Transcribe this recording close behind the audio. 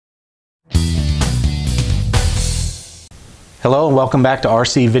Hello and welcome back to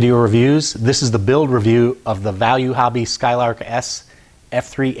RC Video Reviews. This is the build review of the Value Hobby Skylark S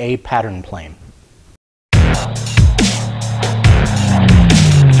F3A pattern plane.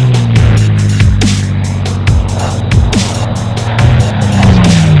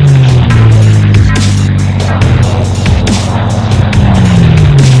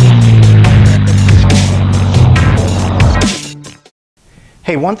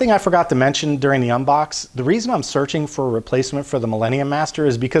 Hey, one thing I forgot to mention during the unbox, the reason I'm searching for a replacement for the Millennium Master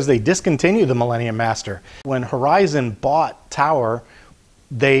is because they discontinued the Millennium Master. When Horizon bought Tower,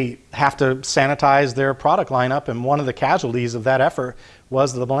 they have to sanitize their product lineup, and one of the casualties of that effort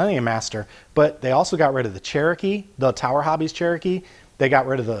was the Millennium Master. But they also got rid of the Cherokee, the Tower Hobbies Cherokee. They got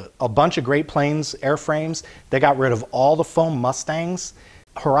rid of a bunch of Great Plains airframes. They got rid of all the foam Mustangs.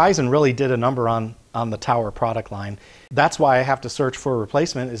 Horizon really did a number on the Tower product line. That's why I have to search for a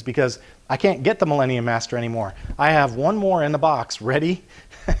replacement, is because I can't get the Millennium Master anymore. I have one more in the box ready,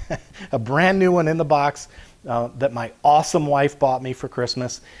 a brand new one in the box that my awesome wife bought me for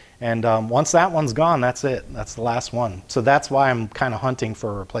Christmas. And once that one's gone, that's it. That's the last one. So that's why I'm kind of hunting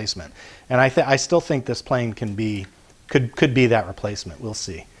for a replacement. And I still think this plane could be that replacement. We'll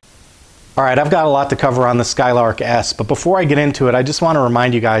see. All right, I've got a lot to cover on the Skylark S, but before I get into it, I just want to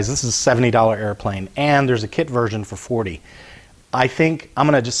remind you guys, this is a $70 airplane, and there's a kit version for $40. I think, I'm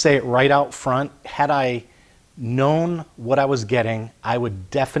going to just say it right out front, had I known what I was getting, I would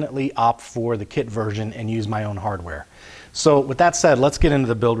definitely opt for the kit version and use my own hardware. So with that said, let's get into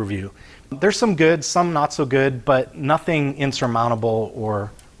the build review. There's some good, some not so good, but nothing insurmountable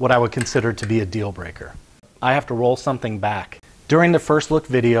or what I would consider to be a deal breaker. I have to roll something back. During the first look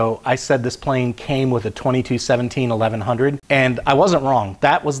video, I said this plane came with a 2217-1100, and I wasn't wrong.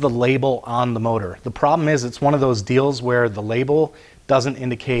 That was the label on the motor. The problem is it's one of those deals where the label doesn't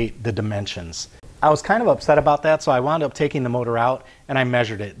indicate the dimensions. I was kind of upset about that, so I wound up taking the motor out and I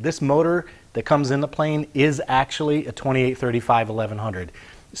measured it. This motor that comes in the plane is actually a 2835-1100.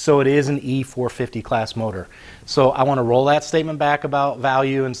 So it is an E450 class motor. So I want to roll that statement back about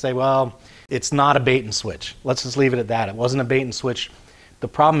value and say, well, it's not a bait and switch. Let's just leave it at that. It wasn't a bait and switch. The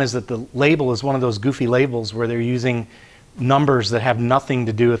problem is that the label is one of those goofy labels where they're using numbers that have nothing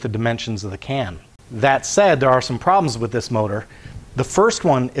to do with the dimensions of the can. That said, there are some problems with this motor. The first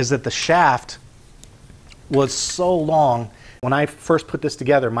one is that the shaft was so long. When I first put this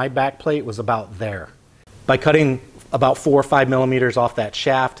together, my back plate was about there. By cutting about 4 or 5 millimeters off that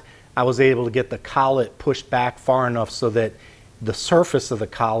shaft, I was able to get the collet pushed back far enough so that the surface of the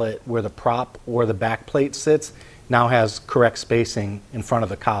collet where the prop or the back plate sits now has correct spacing in front of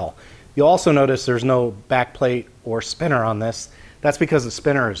the cowl. You'll also notice there's no back plate or spinner on this. That's because the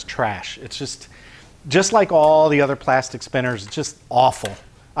spinner is trash. It's just like all the other plastic spinners, it's just awful.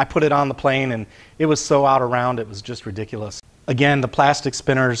 I put it on the plane and it was so out of round, it was just ridiculous. Again, the plastic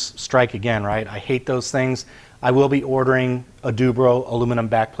spinners strike again, right? I hate those things. I will be ordering a Dubro aluminum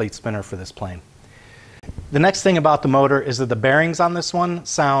backplate spinner for this plane. The next thing about the motor is that the bearings on this one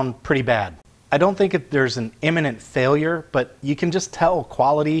sound pretty bad. I don't think there's an imminent failure, but you can just tell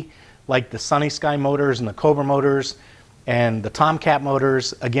quality, like the Sunny Sky motors and the Cobra motors and the Tomcat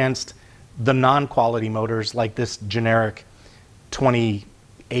motors, against the non-quality motors like this generic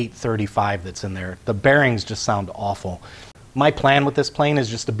 2835 that's in there. The bearings just sound awful. My plan with this plane is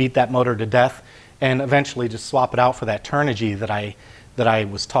just to beat that motor to death and eventually just swap it out for that Turnigy that I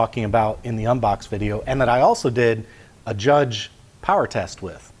was talking about in the unbox video, and that I also did a Judge power test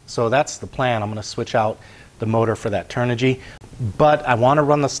with. So that's the plan. I'm going to switch out the motor for that Turnigy, but I want to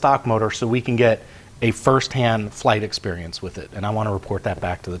run the stock motor so we can get a first-hand flight experience with it, and I want to report that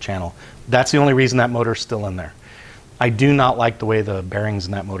back to the channel. That's the only reason that motor's still in there. I do not like the way the bearings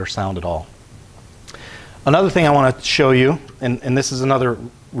in that motor sound at all. Another thing I want to show you, and this is another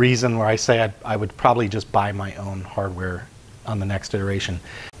reason where I say I would probably just buy my own hardware on the next iteration.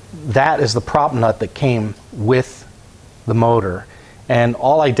 That is the prop nut that came with the motor, and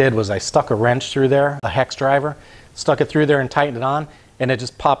all I did was I stuck a wrench through there, a hex driver, stuck it through there and tightened it on, and it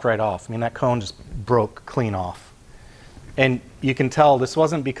just popped right off. I mean, that cone just broke clean off. And you can tell this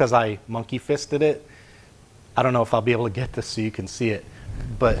wasn't because I monkey fisted it. I don't know if I'll be able to get this so you can see it,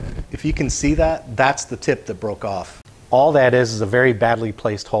 but if you can see that, that's the tip that broke off. All that is a very badly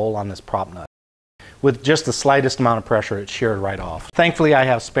placed hole on this prop nut. With just the slightest amount of pressure, it sheared right off. Thankfully, I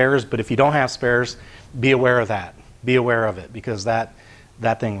have spares, but if you don't have spares, be aware of that. Be aware of it, because that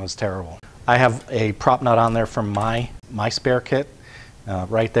thing was terrible. I have a prop nut on there from my spare kit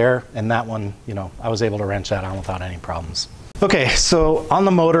right there, and that one, you know, I was able to wrench that on without any problems. Okay, so on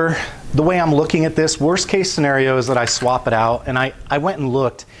the motor, the way I'm looking at this, worst case scenario is that I swap it out, and I went and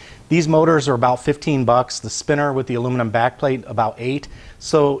looked. These motors are about 15 bucks, the spinner with the aluminum backplate about 8.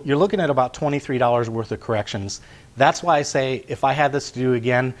 So you're looking at about $23 worth of corrections. That's why I say if I had this to do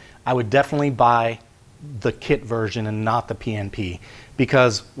again, I would definitely buy the kit version and not the PNP.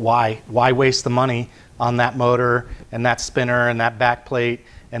 Because why waste the money on that motor and that spinner and that backplate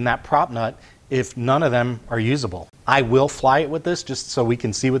and that prop nut if none of them are usable? I will fly it with this just so we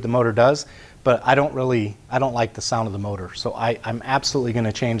can see what the motor does, but I don't like the sound of the motor. So I'm absolutely going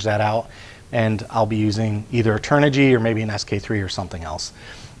to change that out, and I'll be using either a Turnigy or maybe an SK3 or something else.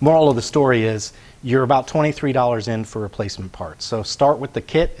 Moral of the story is you're about $23 in for replacement parts. So start with the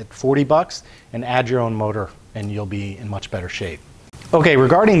kit at 40 bucks and add your own motor and you'll be in much better shape. Okay,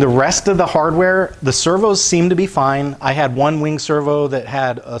 regarding the rest of the hardware, the servos seem to be fine. I had one wing servo that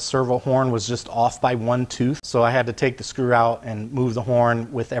had a servo horn was just off by one tooth, so I had to take the screw out and move the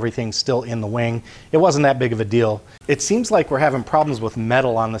horn with everything still in the wing. It wasn't that big of a deal. It seems like we're having problems with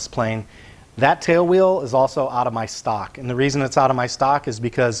metal on this plane. That tail wheel is also out of my stock, and the reason it's out of my stock is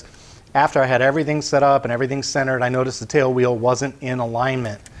because after I had everything set up and everything centered, I noticed the tail wheel wasn't in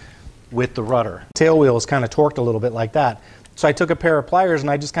alignment with the rudder. Tail wheel is kind of torqued a little bit like that. So I took a pair of pliers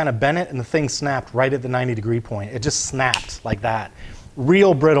and I just kind of bent it, and the thing snapped right at the 90-degree point. It just snapped like that.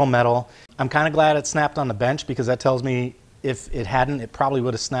 Real brittle metal. I'm kind of glad it snapped on the bench, because that tells me if it hadn't, it probably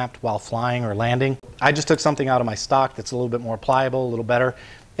would have snapped while flying or landing. I just took something out of my stock that's a little bit more pliable, a little better,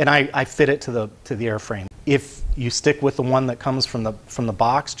 and I fit it to the airframe. If you stick with the one that comes from the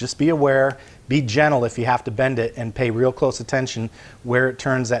box, just be aware, be gentle if you have to bend it, and pay real close attention where it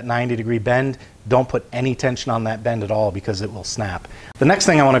turns that 90-degree bend. Don't put any tension on that bend at all, because it will snap. The next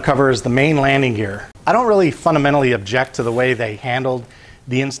thing I want to cover is the main landing gear. I don't really fundamentally object to the way they handled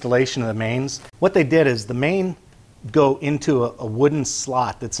the installation of the mains. What they did is the main go into a wooden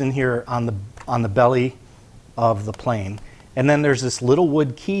slot that's in here on the belly of the plane, and then there's this little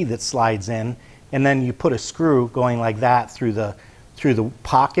wood key that slides in, and then you put a screw going like that through the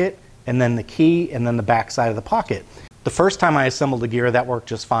pocket, and then the key, and then the back side of the pocket. The first time I assembled the gear, that worked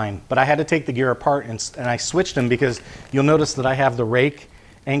just fine, but I had to take the gear apart and I switched them, because you'll notice that I have the rake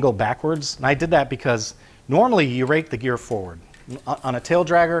angled backwards, and I did that because normally you rake the gear forward. On a tail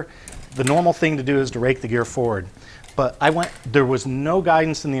dragger, the normal thing to do is to rake the gear forward, but there was no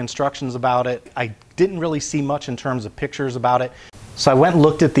guidance in the instructions about it. I didn't really see much in terms of pictures about it. So I went and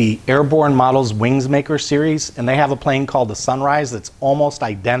looked at the Airborne Models Wings Maker series, and they have a plane called the Sunrise that's almost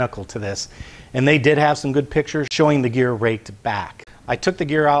identical to this. And they did have some good pictures showing the gear raked back. I took the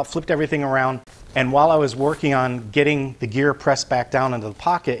gear out, flipped everything around, and while I was working on getting the gear pressed back down into the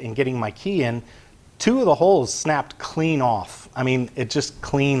pocket and getting my key in, 2 of the holes snapped clean off. I mean, it just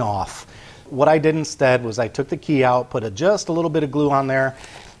clean off. What I did instead was I took the key out, put just a little bit of glue on there.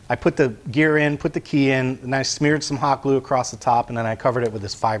 I put the gear in, put the key in, and I smeared some hot glue across the top, and then I covered it with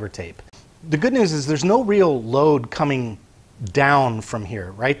this fiber tape. The good news is there's no real load coming down from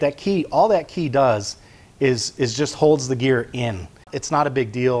here, right? That key, all that key does is just holds the gear in. It's not a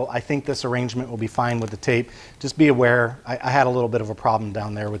big deal. I think this arrangement will be fine with the tape. Just be aware, I had a little bit of a problem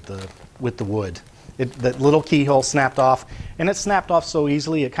down there with the wood. That little keyhole snapped off, and it snapped off so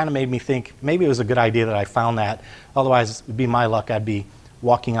easily, it kind of made me think maybe it was a good idea that I found that. Otherwise, it would be my luck, I'd be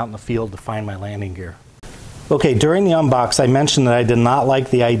walking out in the field to find my landing gear. Okay, during the unbox, I mentioned that I did not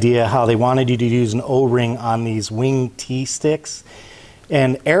like the idea how they wanted you to use an O-ring on these wing T-sticks.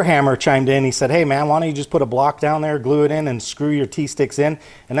 And Airhammer chimed in, he said, hey man, why don't you just put a block down there, glue it in, and screw your T-sticks in?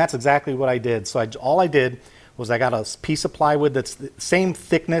 And that's exactly what I did. So all I did was I got a piece of plywood that's the same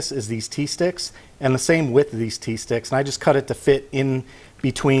thickness as these T-sticks and the same width of these T-sticks, and I just cut it to fit in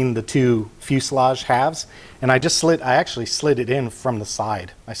between the 2 fuselage halves, and I actually slid it in from the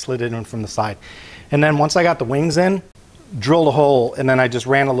side. I slid it in from the side. And then once I got the wings in, drilled a hole, and then I just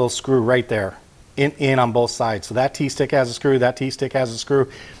ran a little screw right there in on both sides. So that T-stick has a screw, that T-stick has a screw,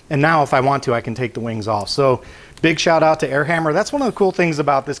 and now if I want to, I can take the wings off. So big shout out to Airhammer. That's one of the cool things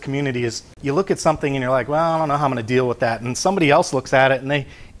about this community is you look at something and you're like, well, I don't know how I'm going to deal with that. And somebody else looks at it and they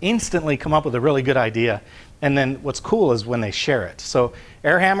instantly come up with a really good idea. And then what's cool is when they share it. So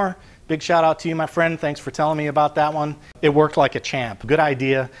Airhammer, big shout out to you, my friend. Thanks for telling me about that one. It worked like a champ. Good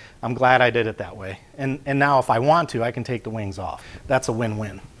idea. I'm glad I did it that way. And now if I want to, I can take the wings off. That's a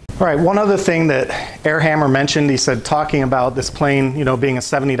win-win. All right, one other thing that Airhammer mentioned, he said talking about this plane, you know, being a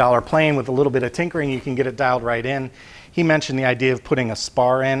 $70 plane with a little bit of tinkering, you can get it dialed right in. He mentioned the idea of putting a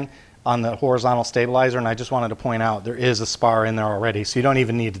spar in on the horizontal stabilizer, and I just wanted to point out there is a spar in there already, so you don't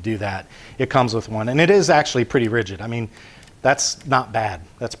even need to do that. It comes with one, and it is actually pretty rigid. I mean, That's not bad.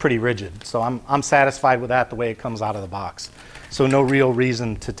 That's pretty rigid. So I'm satisfied with that the way it comes out of the box. So no real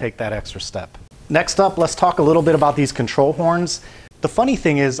reason to take that extra step. Next up, let's talk a little bit about these control horns. The funny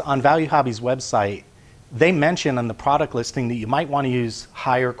thing is, on Value Hobby's website, they mention on the product listing that you might want to use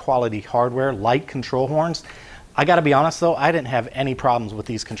higher quality hardware like control horns. I got to be honest though, I didn't have any problems with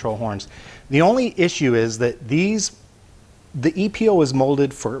these control horns. The only issue is that the EPO is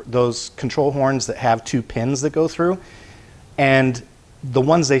molded for those control horns that have 2 pins that go through, and the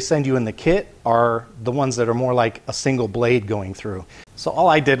ones they send you in the kit are the ones that are more like a single blade going through. So all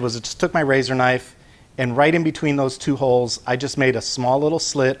I did was I just took my razor knife, and right in between those 2 holes, I just made a small little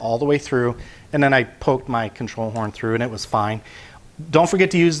slit all the way through, and then I poked my control horn through, and it was fine. Don't forget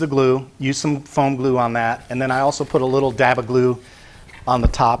to use the glue. Use some foam glue on that, and then I also put a little dab of glue on the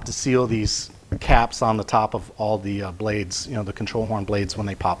top to seal these caps on the top of all the blades, you know, the control horn blades when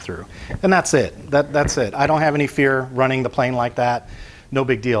they pop through. And that's it. That's it. I don't have any fear running the plane like that. No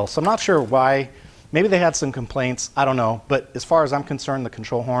big deal. So I'm not sure why. Maybe they had some complaints. I don't know. But as far as I'm concerned, the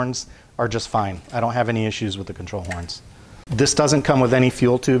control horns are just fine. I don't have any issues with the control horns. This doesn't come with any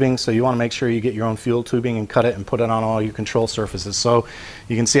fuel tubing, so you want to make sure you get your own fuel tubing and cut it and put it on all your control surfaces. So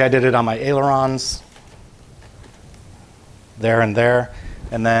you can see I did it on my ailerons, there and there,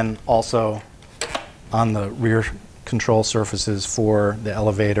 and then also on the rear control surfaces for the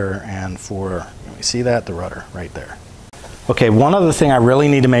elevator and for, can we see that? The rudder right there. Okay, one other thing I really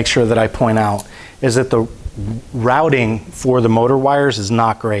need to make sure that I point out is that the routing for the motor wires is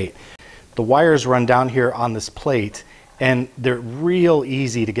not great. The wires run down here on this plate, and they're real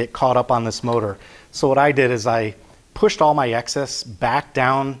easy to get caught up on this motor. So what I did is I pushed all my excess back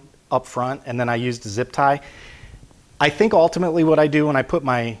down up front, and then I used a zip tie. I think ultimately what I do when I put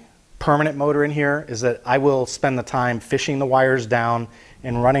my permanent motor in here is that I will spend the time fishing the wires down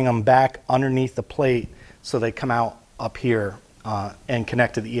and running them back underneath the plate so they come out up here and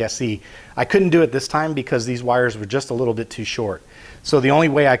connect to the ESC. I couldn't do it this time because these wires were just a little bit too short. So the only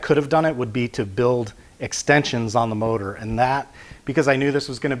way I could have done it would be to build extensions on the motor, and that, because I knew this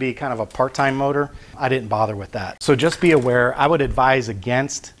was going to be kind of a part-time motor, I didn't bother with that. So just be aware, I would advise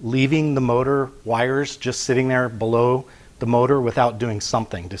against leaving the motor wires just sitting there below the motor without doing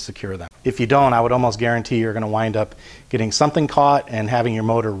something to secure them. If you don't, I would almost guarantee you're going to wind up getting something caught and having your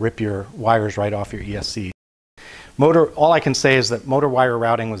motor rip your wires right off your ESC. All I can say is that motor wire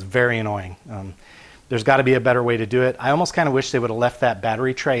routing was very annoying. There's got to be a better way to do it. I almost kind of wish they would have left that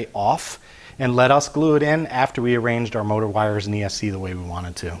battery tray off and let us glue it in after we arranged our motor wires and ESC the way we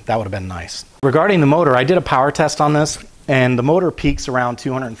wanted to. That would have been nice. Regarding the motor, I did a power test on this, and the motor peaks around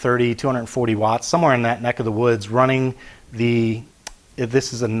 230, 240 watts, somewhere in that neck of the woods, running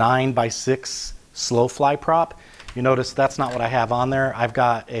this is a 9x6 slow fly prop. You notice that's not what I have on there. I've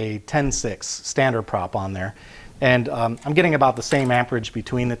got a 10.6 standard prop on there, and I'm getting about the same amperage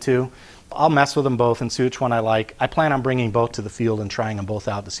between the two. I'll mess with them both and see which one I like. I plan on bringing both to the field and trying them both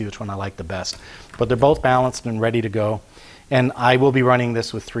out to see which one I like the best. But they're both balanced and ready to go. And I will be running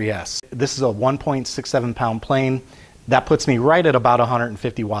this with 3S. This is a 1.67 pound plane. That puts me right at about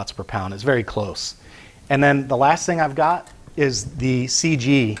 150 watts per pound. It's very close. And then the last thing I've got is the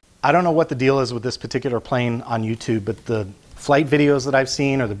CG. I don't know what the deal is with this particular plane on YouTube, but the flight videos that I've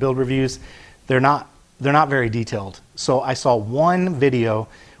seen or the build reviews, they're not very detailed. So I saw one video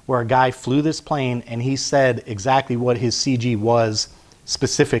where a guy flew this plane and he said exactly what his CG was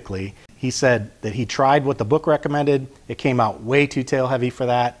specifically. He said that he tried what the book recommended. It came out way too tail heavy for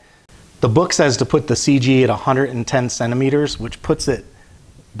that. The book says to put the CG at 110 centimeters, which puts it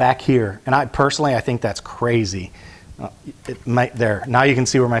back here. And I think that's crazy. There. Now you can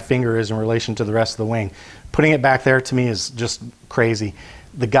see where my finger is in relation to the rest of the wing. Putting it back there to me is just crazy.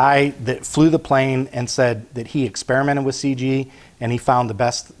 The guy that flew the plane and said that he experimented with CG and he found the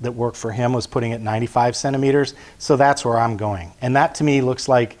best that worked for him was putting it 95 centimeters. So that's where I'm going. And that to me looks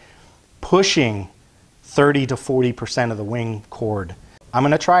like pushing 30 to 40% of the wing chord. I'm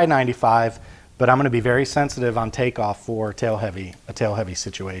going to try 95, but I'm going to be very sensitive on takeoff for a tail heavy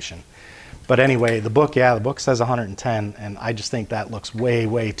situation. But anyway, the book says 110, and I just think that looks way,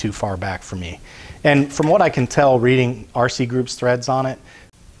 way too far back for me. And from what I can tell reading RC Group's threads on it,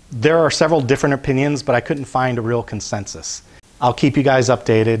 there are several different opinions, but I couldn't find a real consensus. I'll keep you guys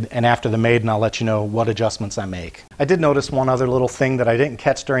updated, and after the maiden, I'll let you know what adjustments I make. I did notice one other little thing that I didn't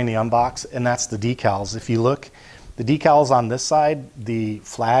catch during the unbox, and that's the decals. If you look, the decals on this side, the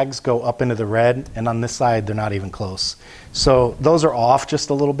flags go up into the red, and on this side, they're not even close. So those are off just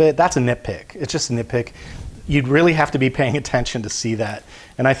a little bit. That's a nitpick. It's just a nitpick. You'd really have to be paying attention to see that.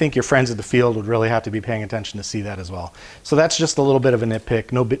 And I think your friends at the field would really have to be paying attention to see that as well. So that's just a little bit of a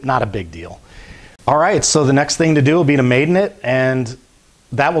nitpick, not a big deal. All right, so the next thing to do will be to maiden it, and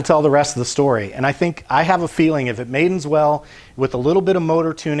that will tell the rest of the story. And I think, I have a feeling if it maidens well with a little bit of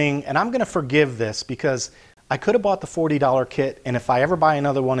motor tuning, and I'm going to forgive this because I could have bought the $40 kit, and if I ever buy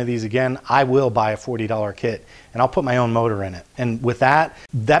another one of these again, I will buy a $40 kit, and I'll put my own motor in it. And with that,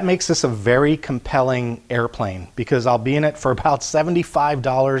 that makes this a very compelling airplane because I'll be in it for about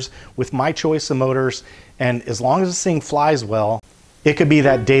 $75 with my choice of motors, and as long as this thing flies well, it could be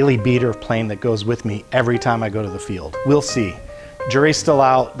that daily beater plane that goes with me every time I go to the field. We'll see. Jury's still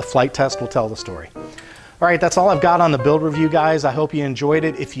out. The flight test will tell the story. All right, that's all I've got on the build review, guys. I hope you enjoyed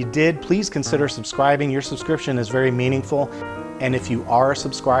it. If you did, please consider subscribing. Your subscription is very meaningful. And if you are a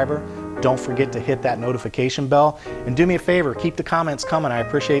subscriber, don't forget to hit that notification bell. And do me a favor, keep the comments coming. I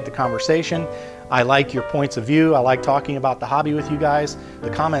appreciate the conversation. I like your points of view. I like talking about the hobby with you guys. The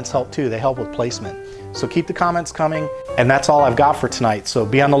comments help too. They help with placement. So keep the comments coming. And that's all I've got for tonight. So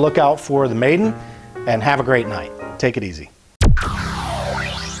be on the lookout for the maiden and have a great night. Take it easy.